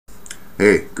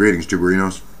Hey, greetings,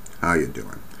 Tuberinos. How you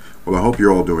doing? Well, I hope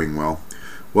you're all doing well.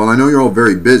 Well, I know you're all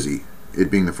very busy, it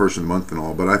being the first of the month and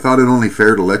all, but I thought it only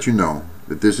fair to let you know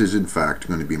that this is in fact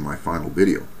going to be my final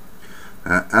video.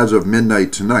 As of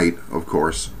midnight tonight, of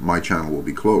course, my channel will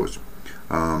be closed.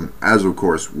 As of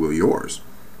course will yours.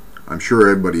 I'm sure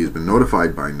everybody has been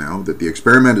notified by now that the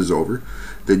experiment is over,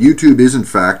 that YouTube is in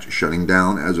fact shutting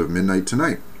down as of midnight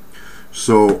tonight.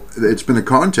 So it's been a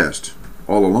contest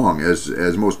all along, as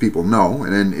most people know,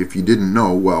 and then if you didn't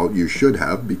know, well, you should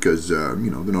have, because the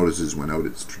notices went out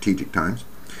at strategic times.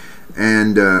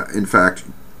 And in fact,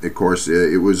 of course,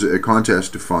 it was a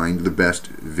contest to find the best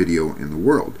video in the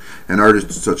world. And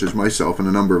artists such as myself and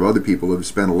a number of other people have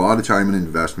spent a lot of time and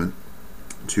investment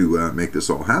to make this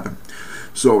all happen.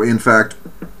 So in fact,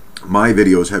 my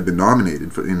videos have been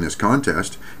nominated in this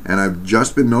contest, and I've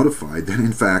just been notified that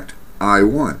in fact I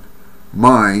won.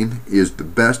 Mine is the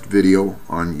best video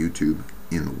on YouTube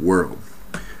in the world,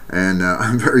 and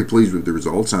I'm very pleased with the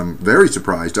results. I'm very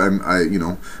surprised. I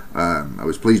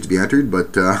was pleased to be entered,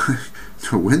 but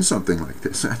to win something like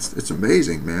this, it's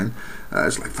amazing, man.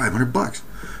 It's like $500.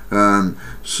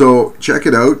 So check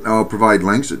it out. I'll provide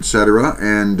links, etc.,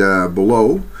 and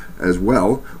below as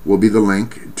well will be the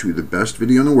link to the best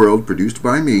video in the world produced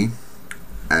by me,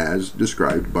 as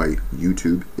described by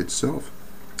YouTube itself.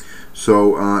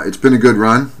 So it's been a good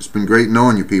run. It's been great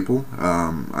knowing you people.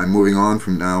 I'm moving on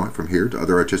from here to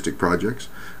other artistic projects.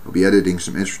 I'll be editing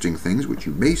some interesting things which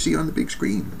you may see on the big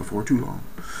screen before too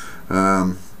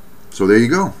long. So there you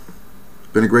go.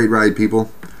 It's been a great ride,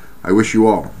 people. I wish you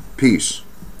all peace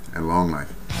and long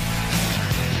life.